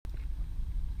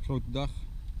Grote dag.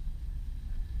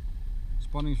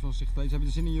 Spanning is van zich steeds. Heb je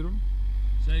er zin in, Jeroen?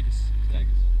 Zeker, zeker.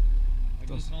 Ik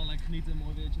wil gewoon lekker genieten, een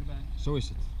mooi weertje erbij. Zo is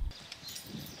het.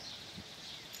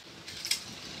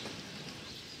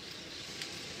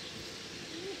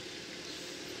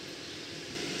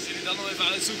 Als jullie dat nog even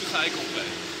uitzoeken, ga ik op mee.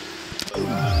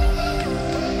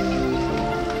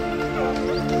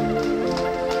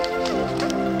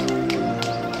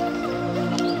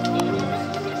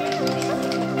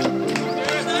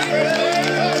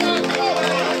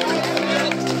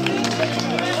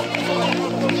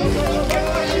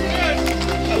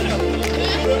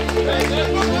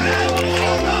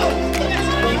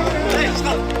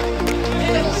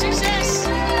 Succes!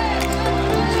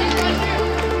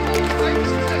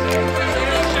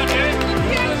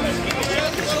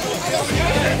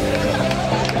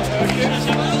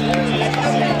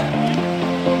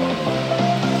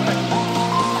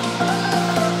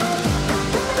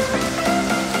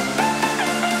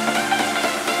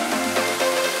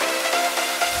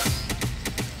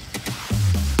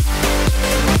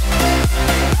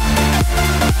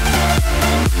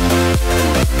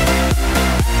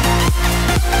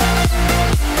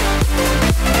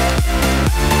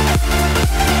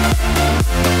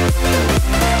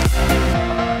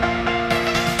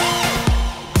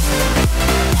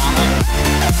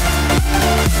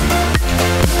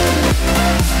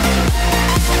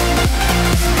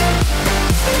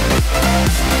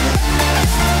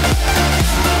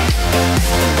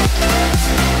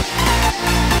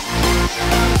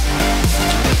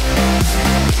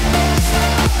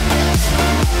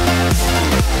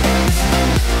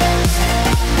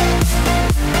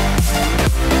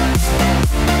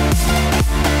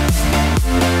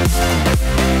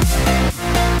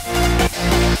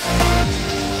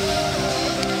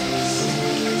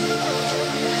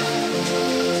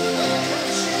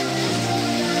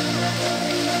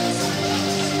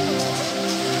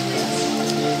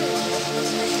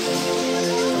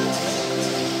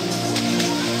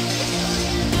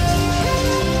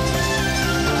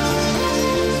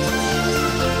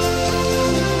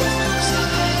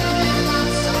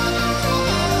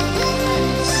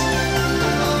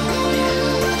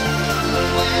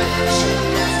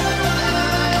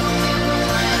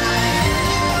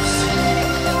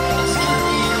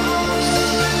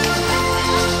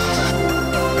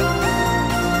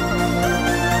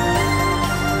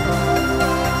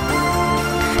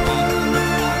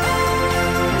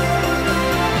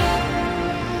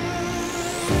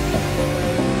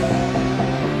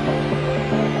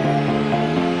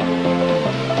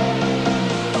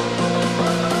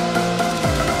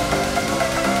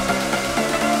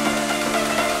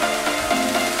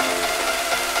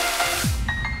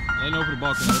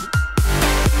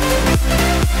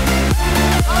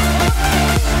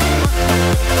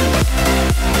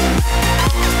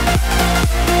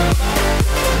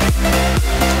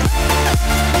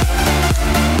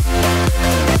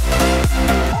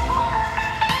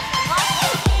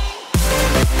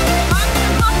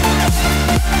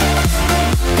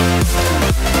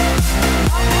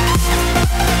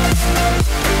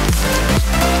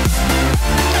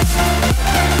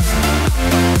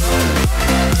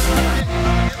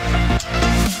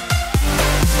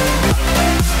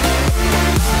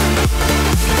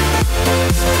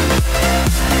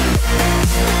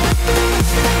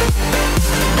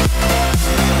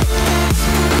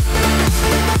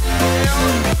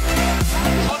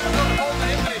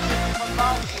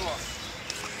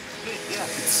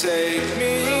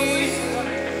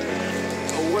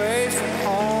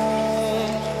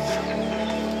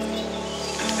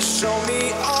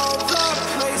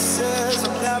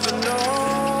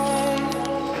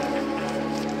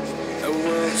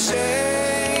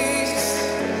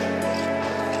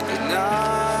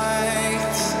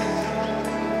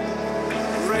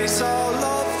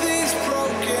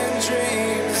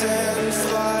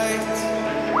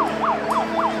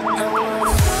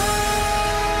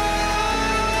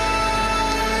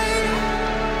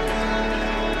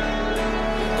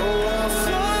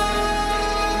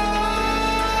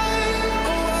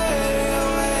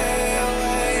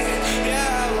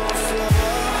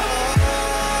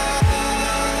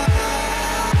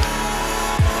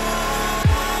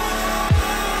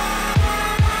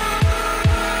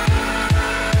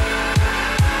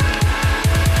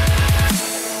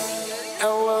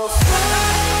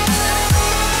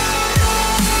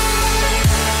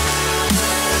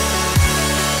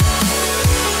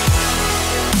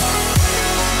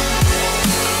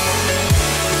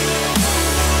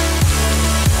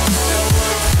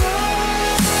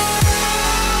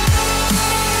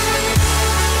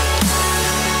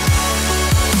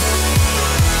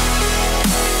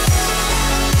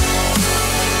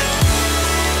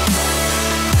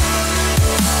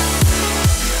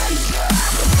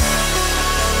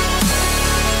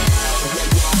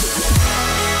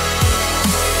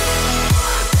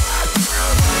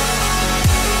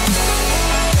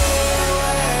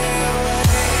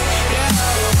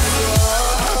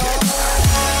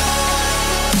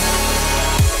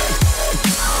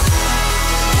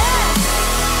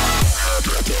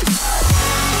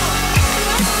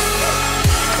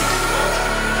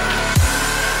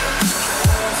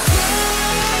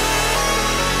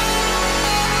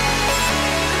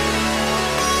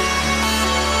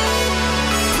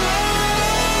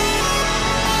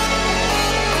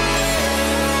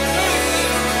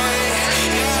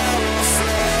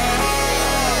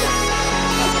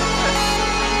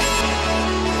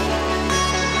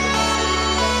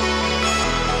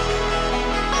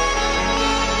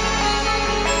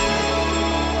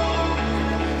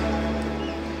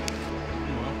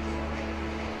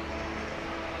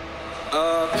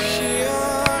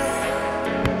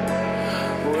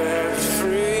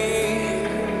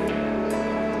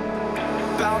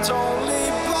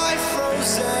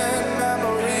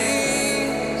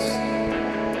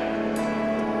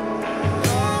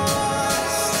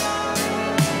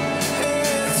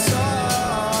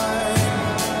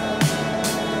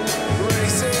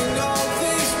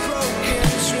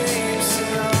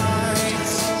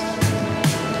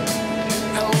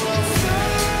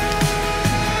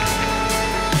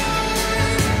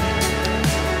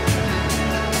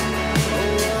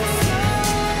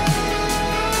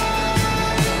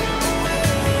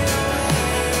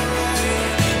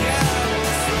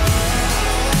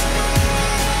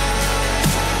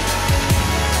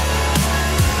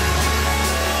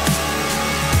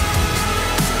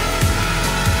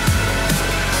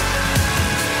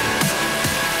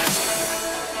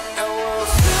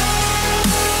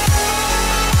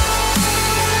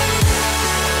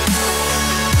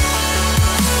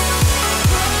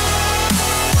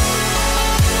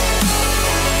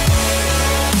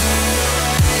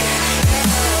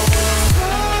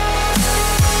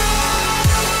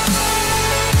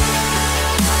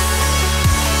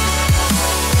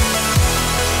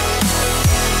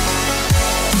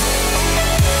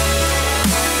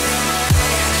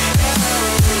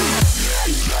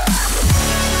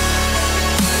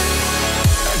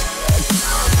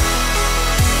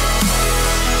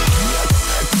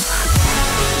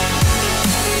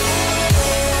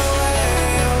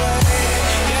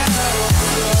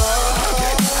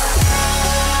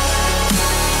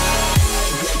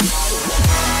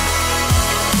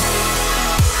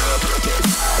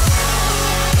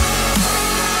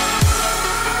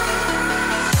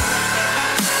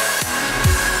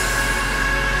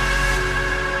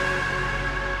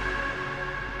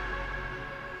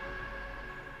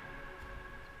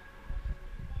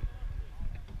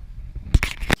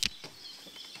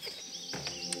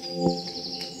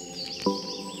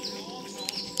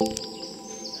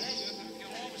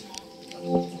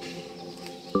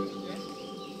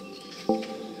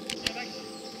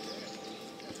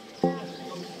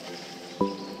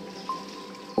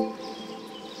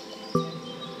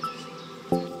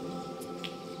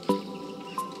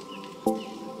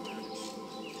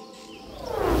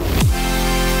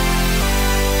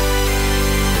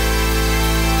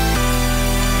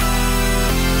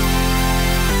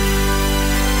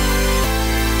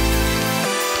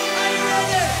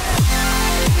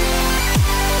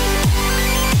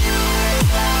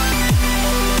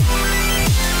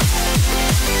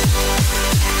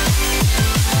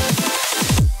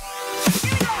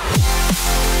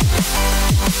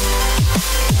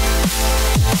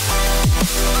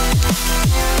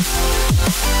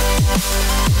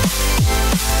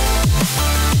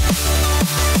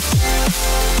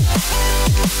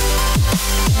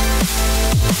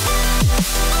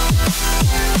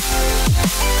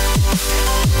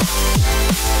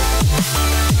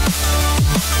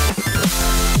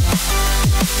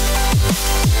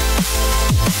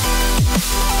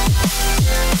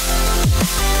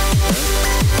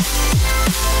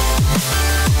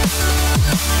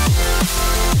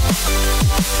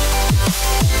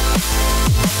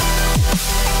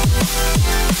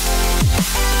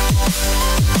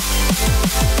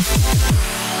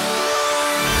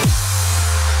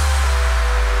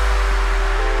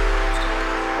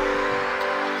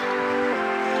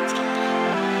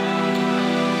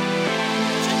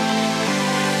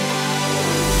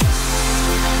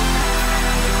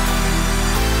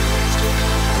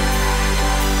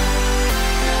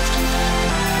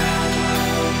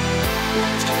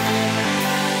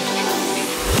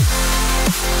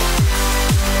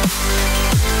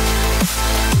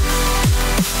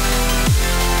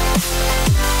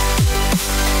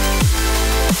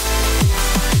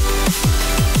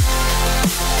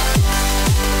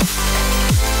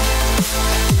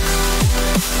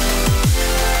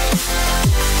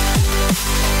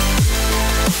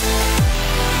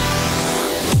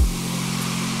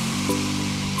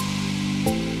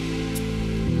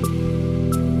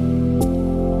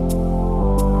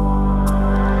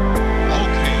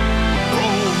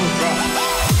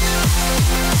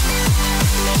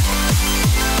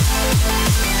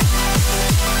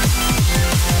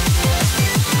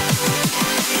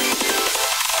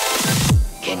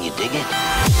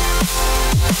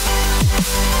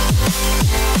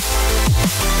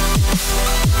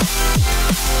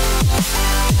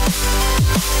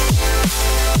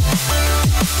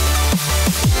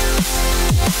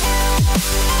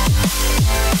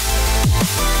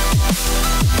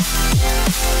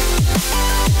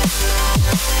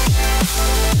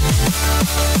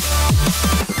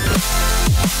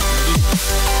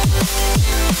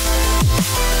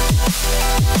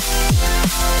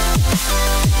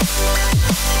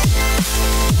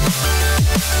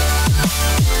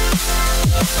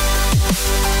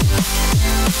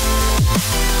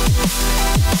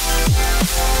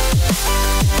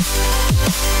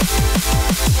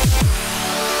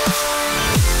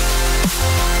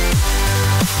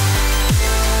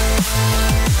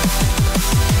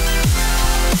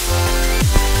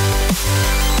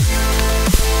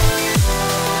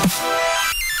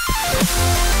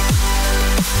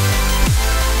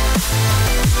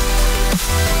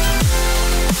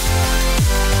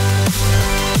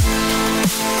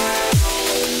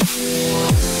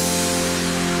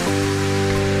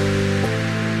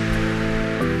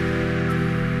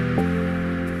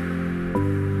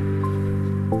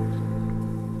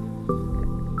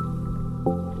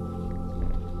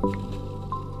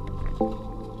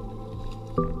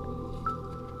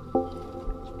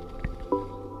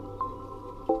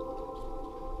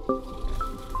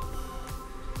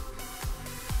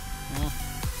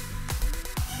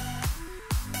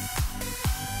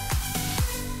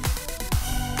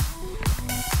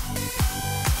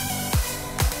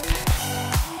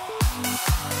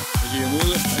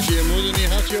 Als je je moeder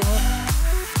niet had, jongen.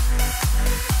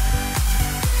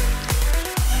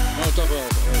 Oh, toch wel.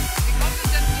 Ik hoop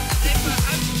dat het even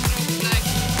uitgesproken blijft.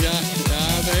 Ja,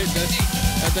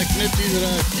 dat knipt hij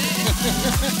eruit.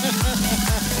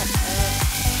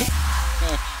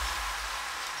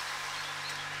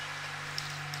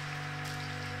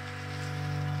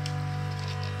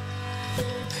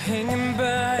 Hanging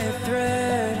by a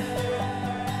thread,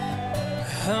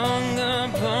 hung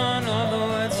upon all the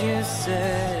words you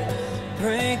said,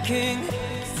 breaking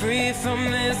free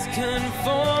from this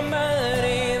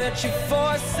conformity that you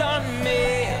force on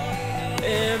me.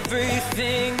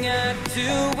 Everything I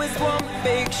do is one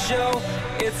big show.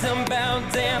 It's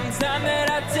about damn time that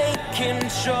I take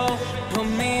control. Put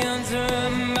me under a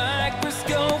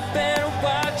microscope and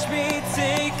watch me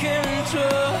take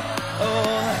control.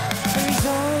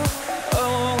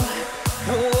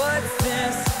 What's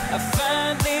this? I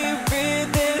finally read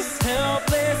this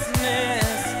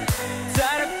helplessness.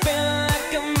 Tired of feeling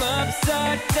like I'm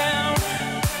upside down,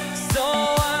 so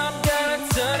I'm gonna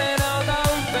turn it all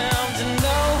around. And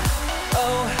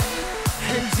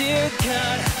and dear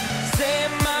God,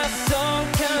 save my soul,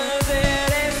 'cause it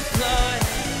is blood.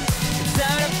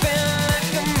 Tired of feeling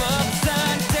like I'm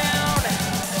upside down,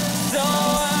 so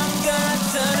I'm gonna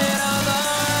turn it all around.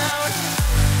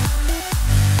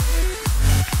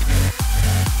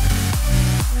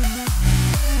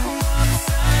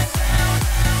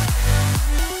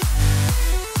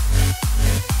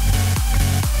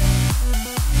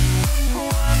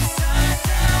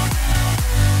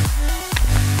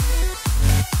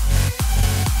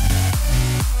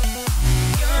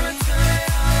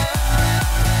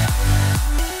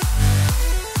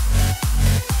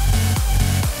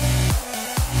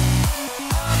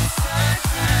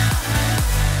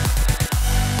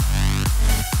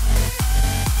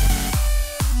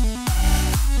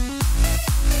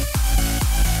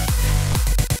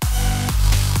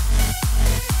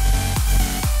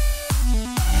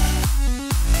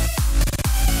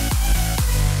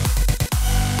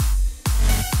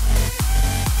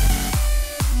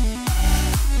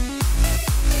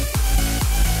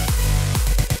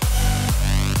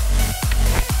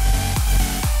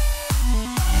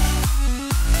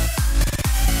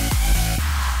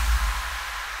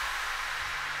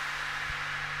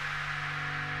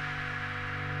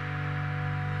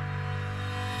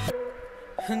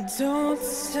 Don't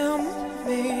tell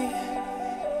me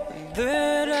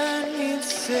that I need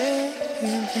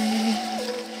saving.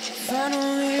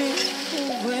 Finally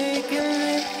awake and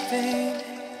living.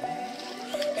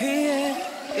 Yeah.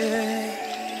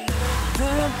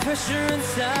 The pressure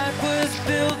inside was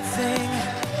building.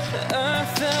 I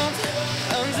felt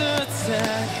under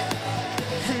attack,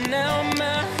 and now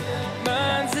my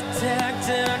mind's attacked.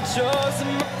 And I've chosen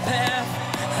my path.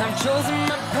 I've chosen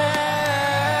my path.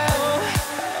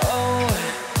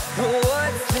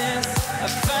 What's this? I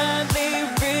finally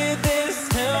read this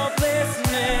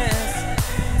helplessness.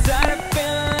 Tired of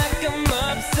feeling like I'm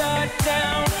upside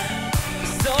down,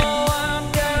 so I'm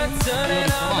gonna turn it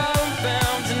all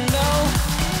around. And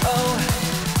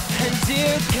and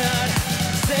dear God,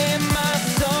 save my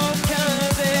soul,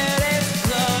 'cause it is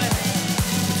blood.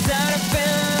 Tired of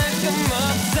feeling like I'm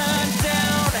upside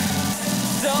down,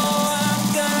 so I'm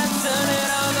gonna turn it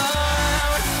all around.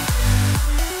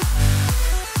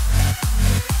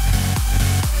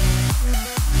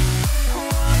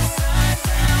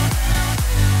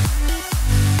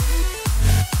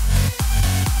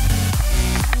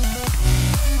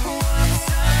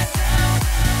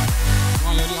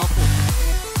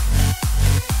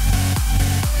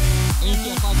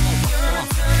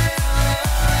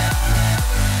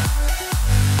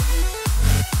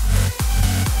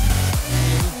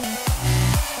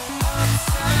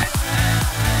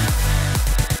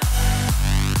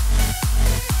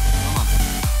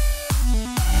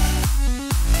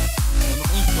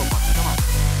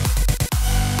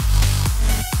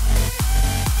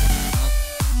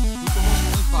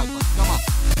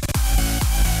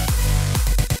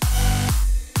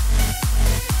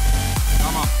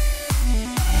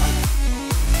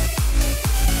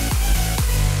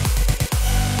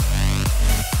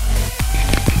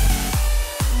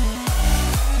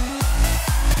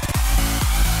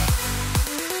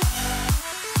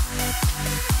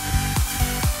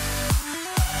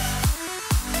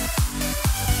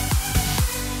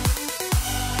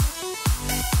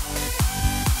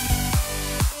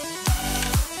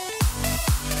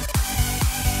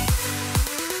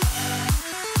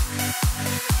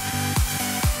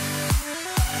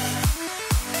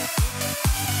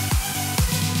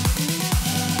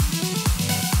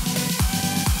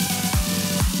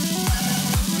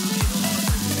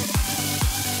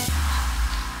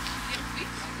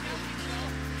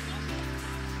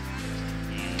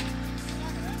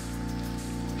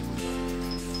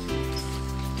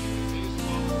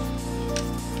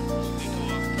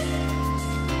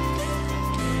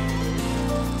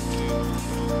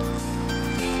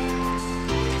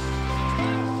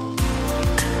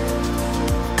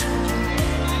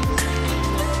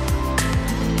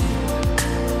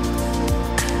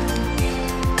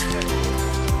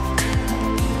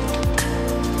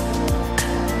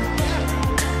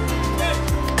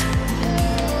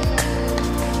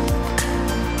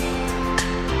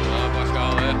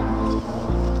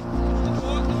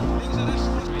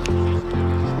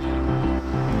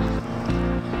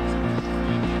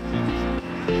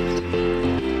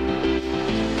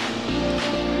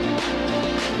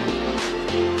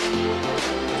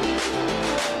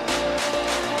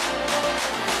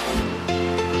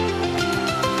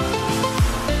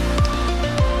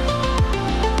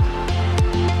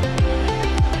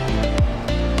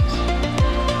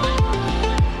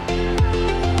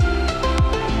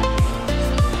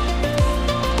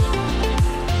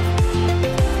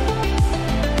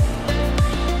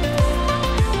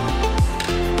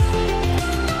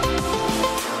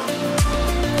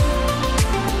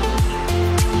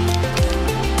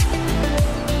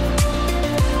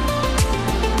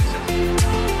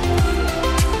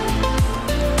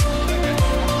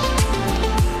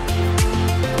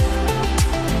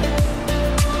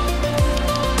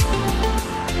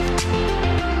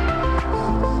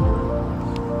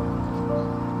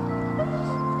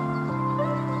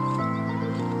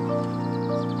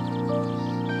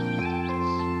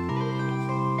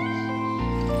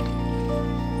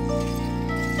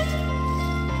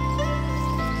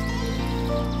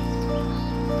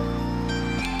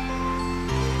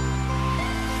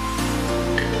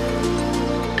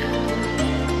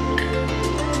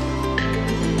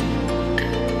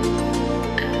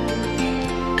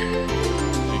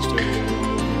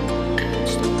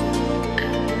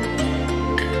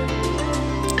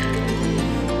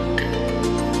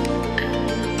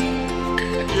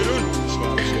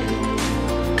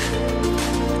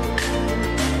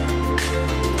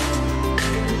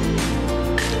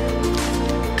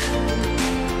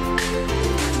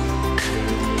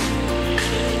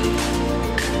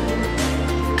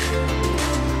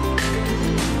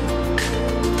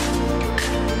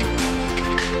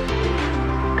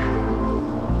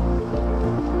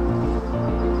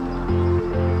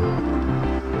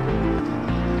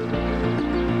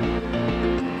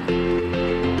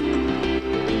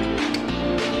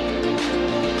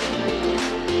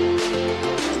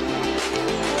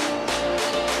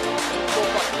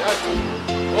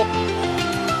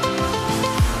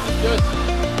 Yes.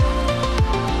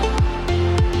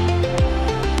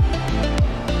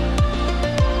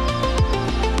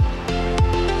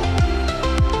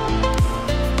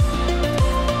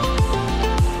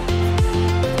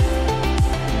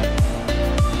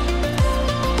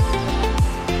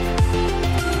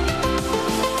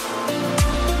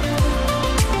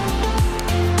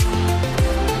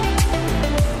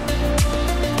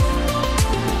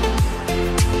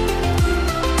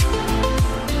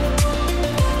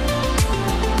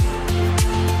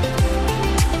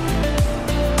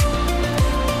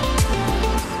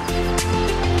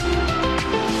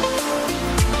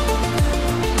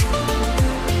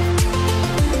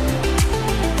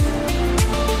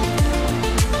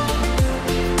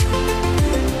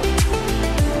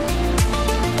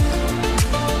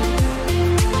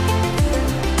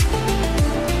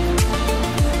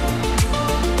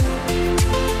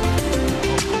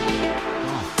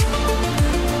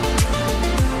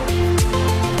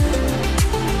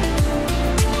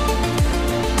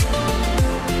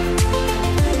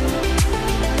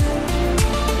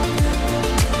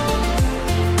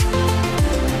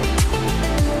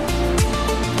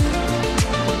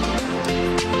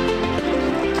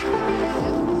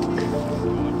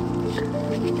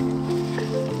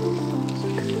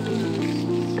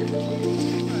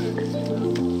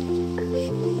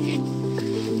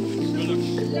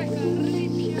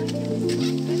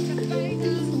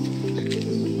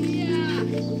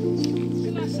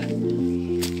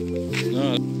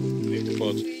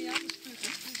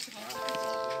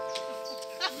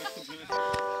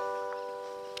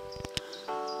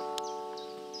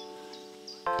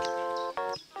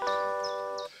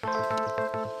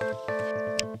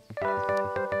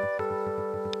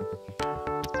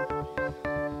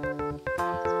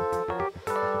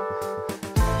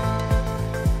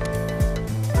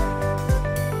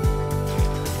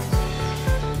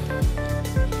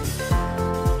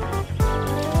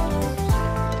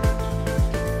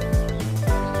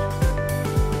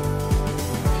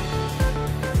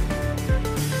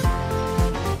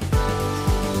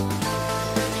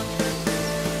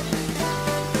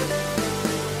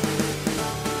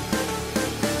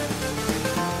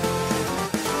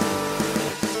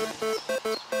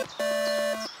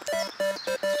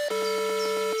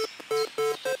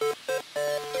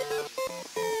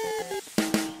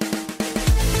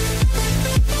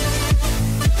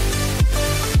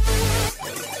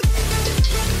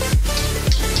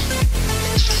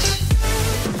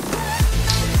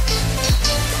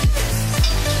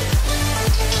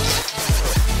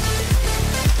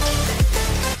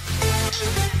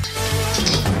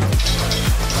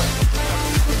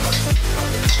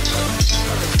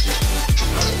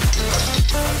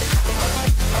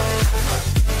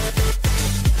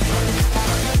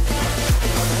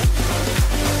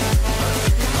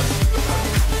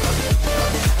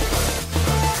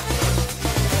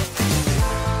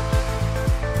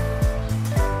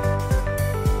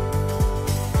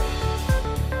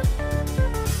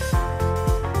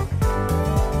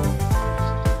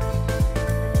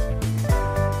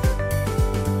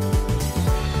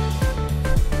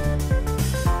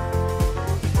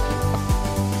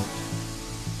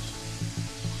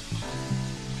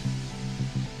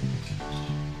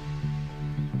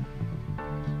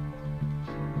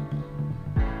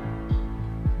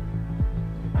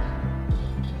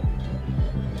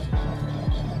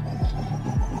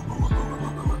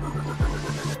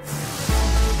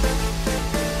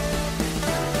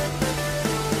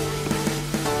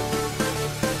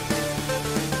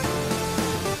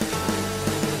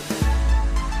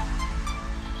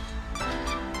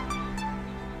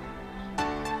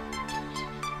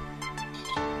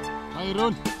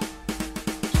 Jeroen.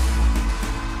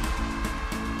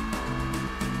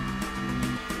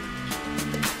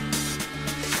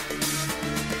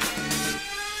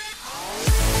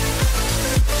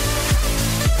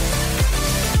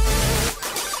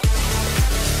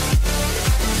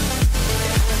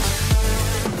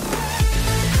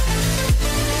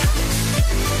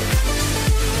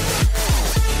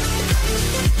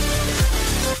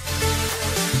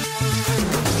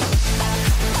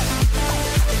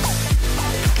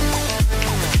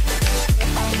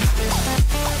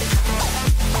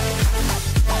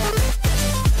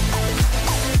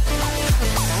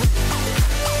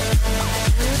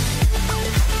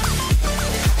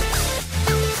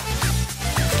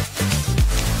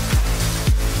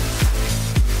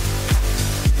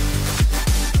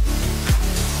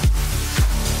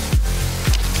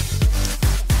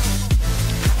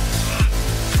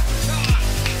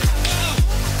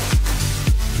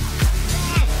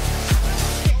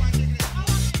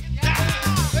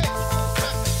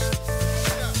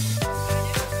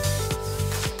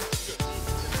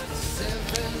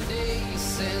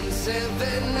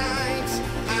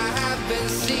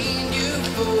 seen you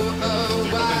for a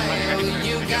while.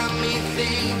 You got me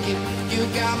thinking, you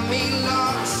got me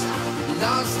lost,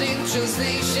 lost in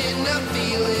translation, I'm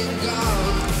feeling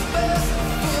gone. But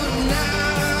for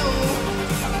now,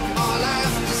 all I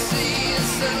have to say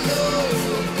is hello,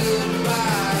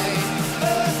 goodbye.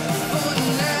 But for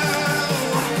now,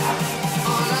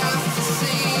 all I have to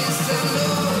say is hello,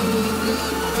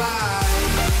 goodbye.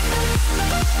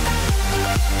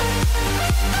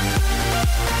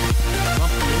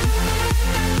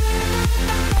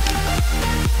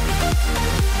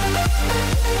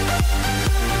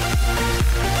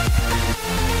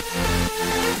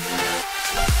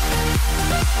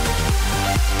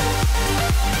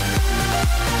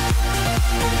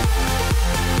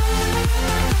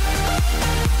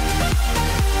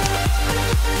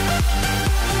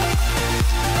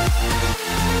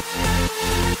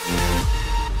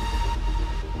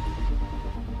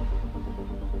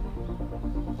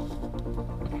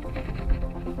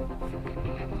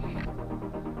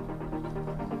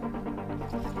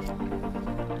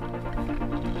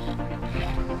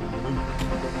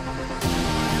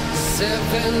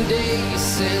 Seven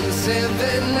days and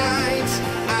 7 nights,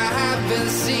 I haven't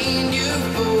seen you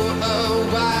for a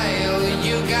while.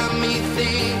 You got me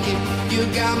thinking, you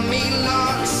got me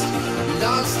lost,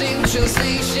 lost in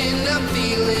translation, I'm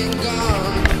feeling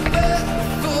gone. But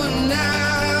for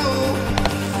now,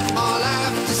 all I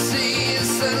have to say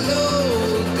is hello,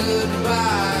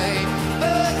 goodbye.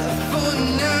 But for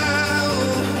now,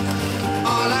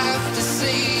 all I have to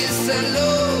say is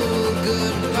hello,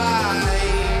 goodbye.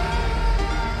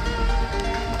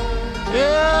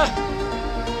 Ja!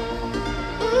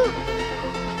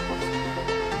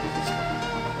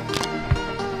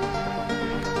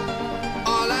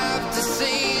 All I have to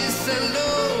say is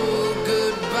hello,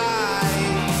 goodbye.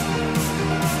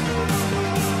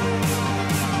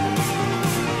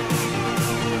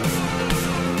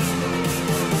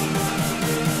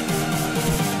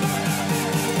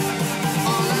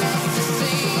 All I have to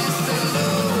say is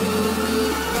hello,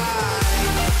 goodbye.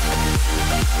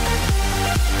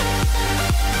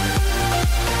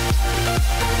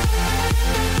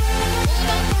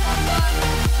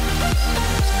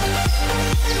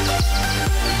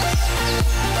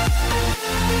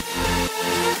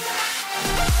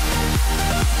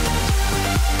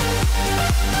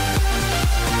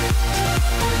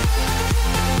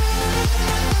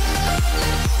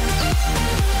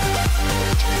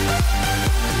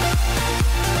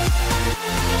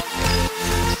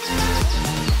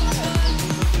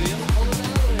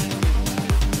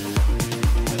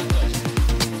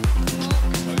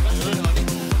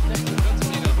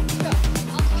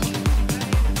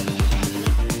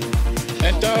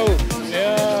 En touw.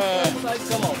 Ja.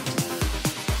 Kom op.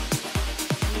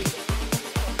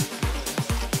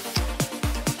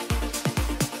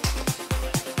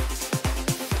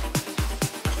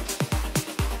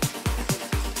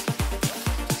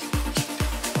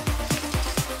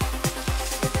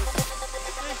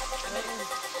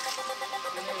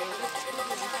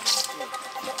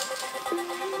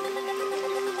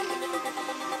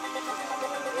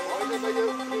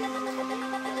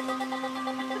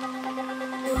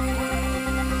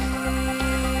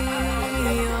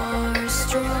 We are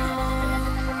strong.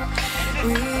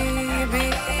 We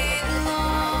belong.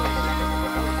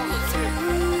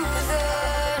 Through the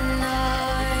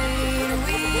night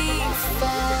we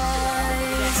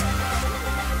fight.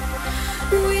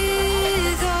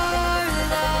 With our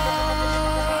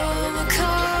love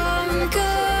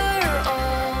conquer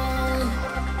all.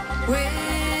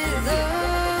 With the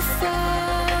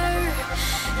fire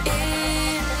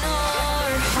in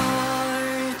our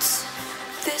hearts,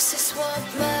 this is what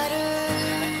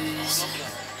matters.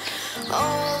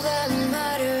 All that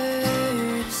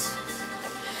matters.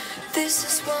 This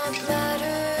is what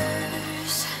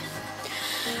matters.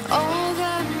 All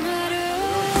that matters.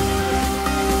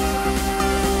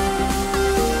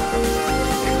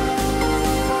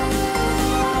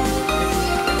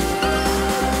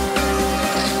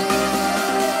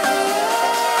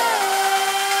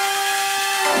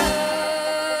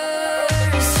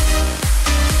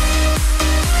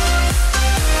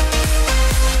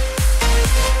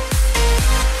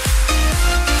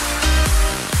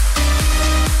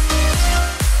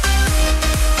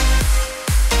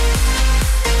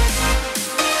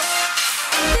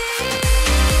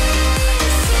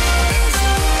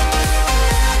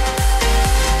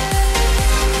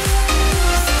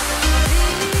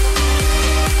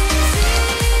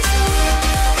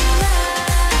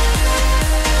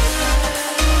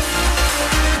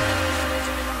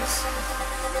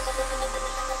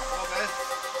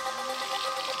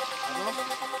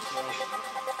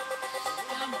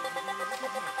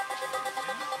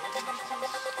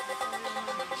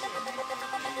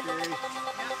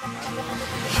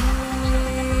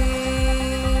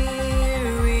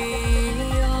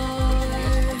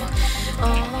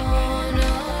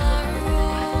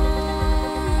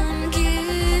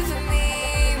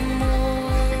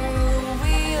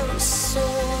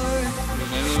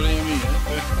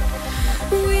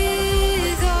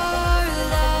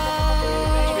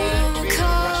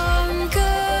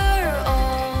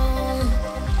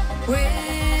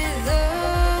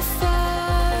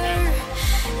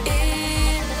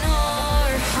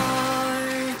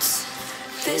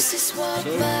 This is what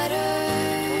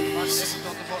matters.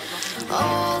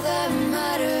 All that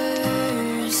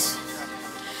matters.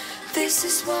 This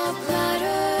is what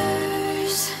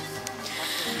matters.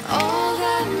 All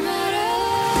that matters.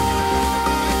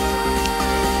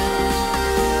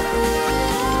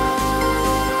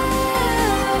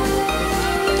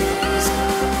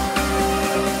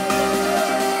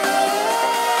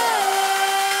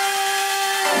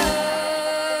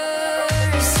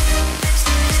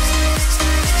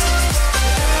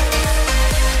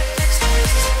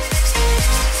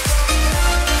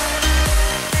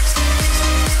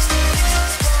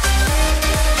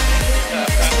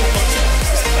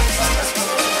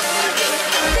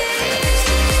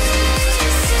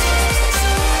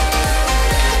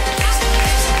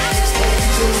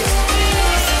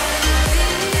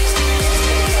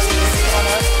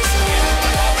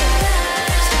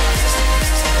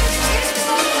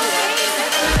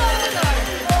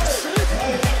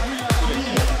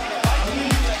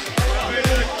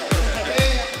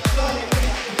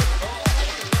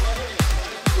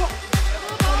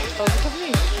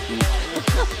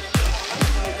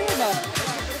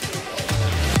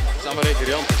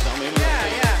 Recreanten staan helemaal. Ja,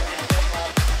 ja.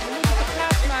 We moeten toch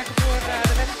plaats maken voor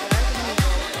de wedstrijd.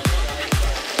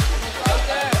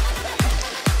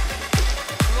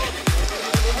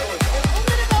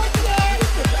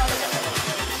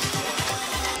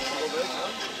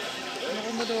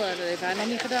 Onderdoor, dat heeft hij nog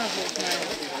niet gedaan volgens mij.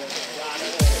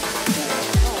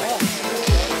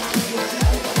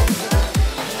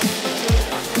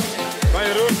 Ga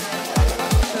je doen?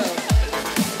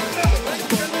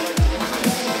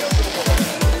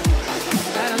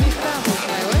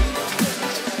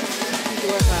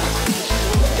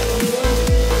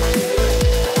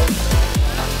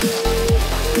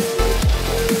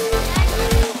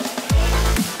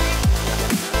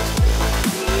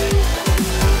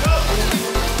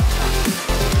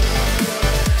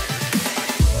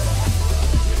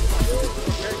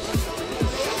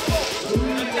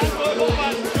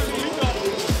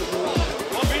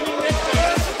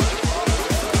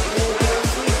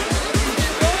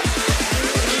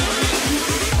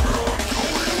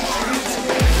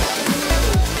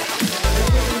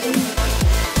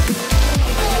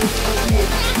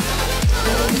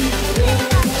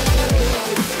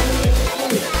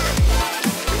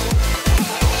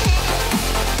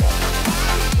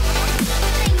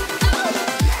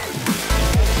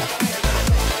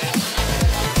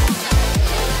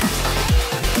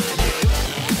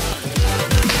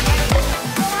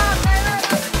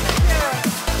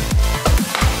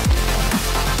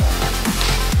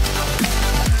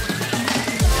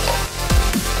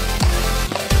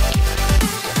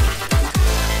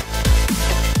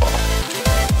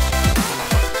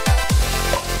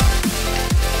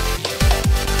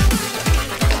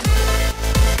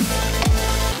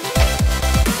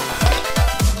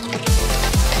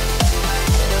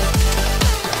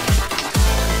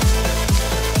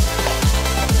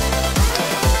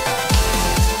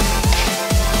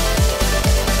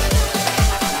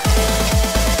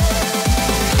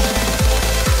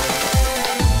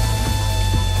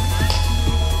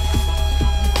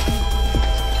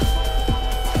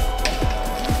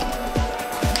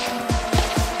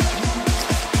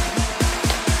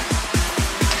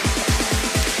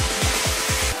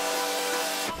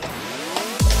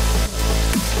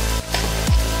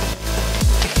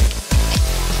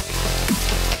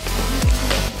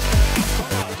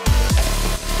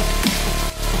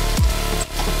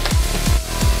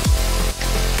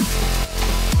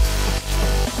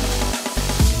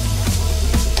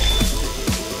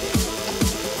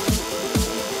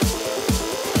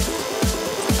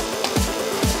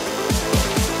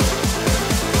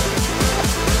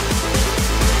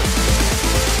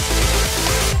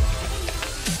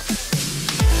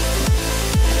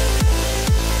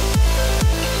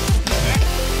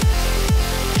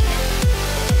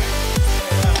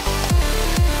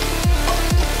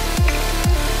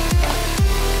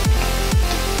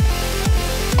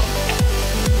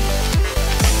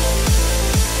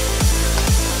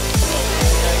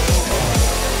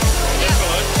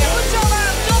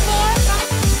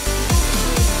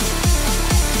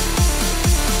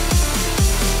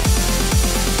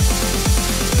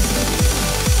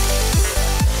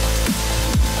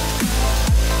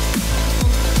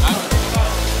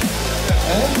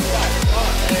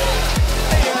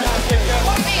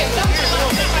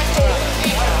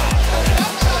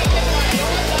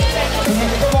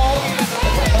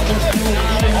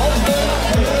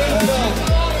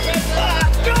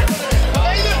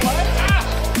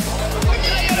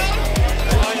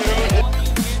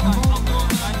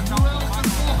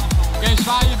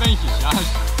 Zwaaien beentjes,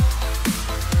 juist.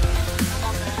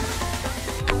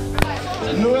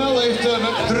 Noël heeft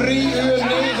 3 uur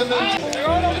 9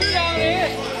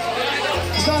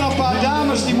 Er staan nog een paar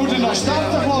dames die moeten nog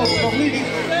starten, geloof ik, of niet?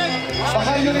 Waar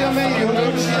gaan jullie aan meedoen?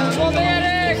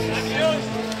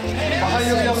 Waar gaan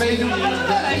jullie aan meedoen?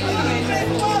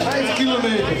 5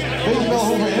 kilometer. Weet je wel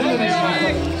hoeveel hindernissen er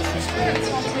zijn?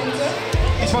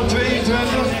 Iets van 22.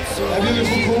 Hebben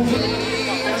jullie goed geoefend?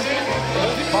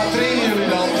 Waar trainen jullie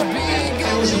dan?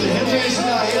 Jongens, de hindernissen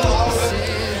daar heel houden.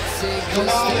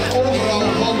 Normaal overal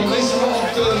van de listen op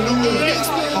de noemen.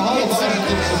 Behalve als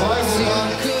het op survival gaat.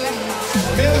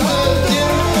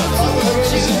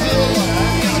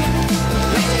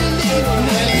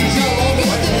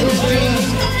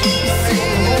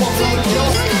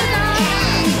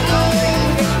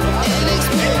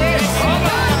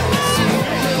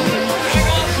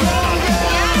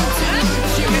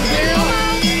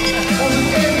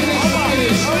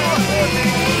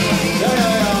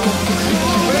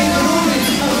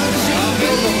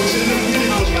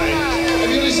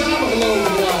 Hebben jullie samen gelopen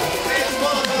vandaag?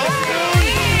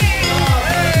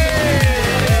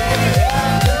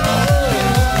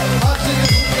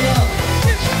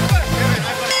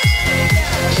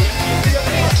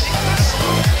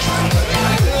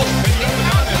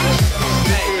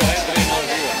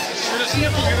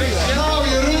 Nou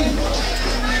Jeroen,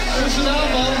 hoe is het nou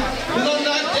man? Hoe lang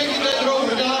denk je dat je erover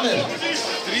gedaan hebt?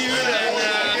 3 uur en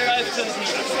 25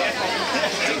 minuten.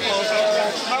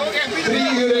 3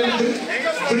 uur en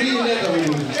 33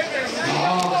 minuten.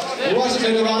 Nou, hoe was het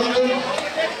met de warmte?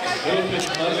 Heel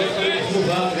pittig, maar er werd gelukkig genoeg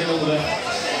water in onderweg.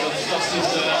 Dat is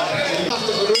fantastisch.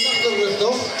 Achterrug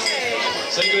toch?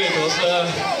 Zeker weten, dat was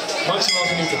maximaal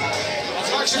genieten.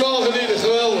 Maximaal genieten,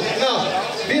 geweldig. Nou,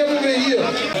 wie hebben we hier?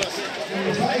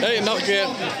 Hey, nog een keer.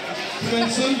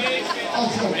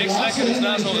 Ik slijk het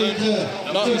naast al run.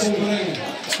 Nog eens.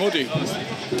 Smoothie.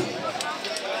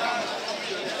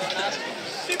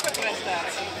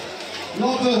 Superprestatie.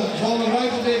 Lotte van de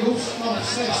Ruitenbeek hoeft nog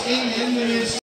slechts 1 hindernis.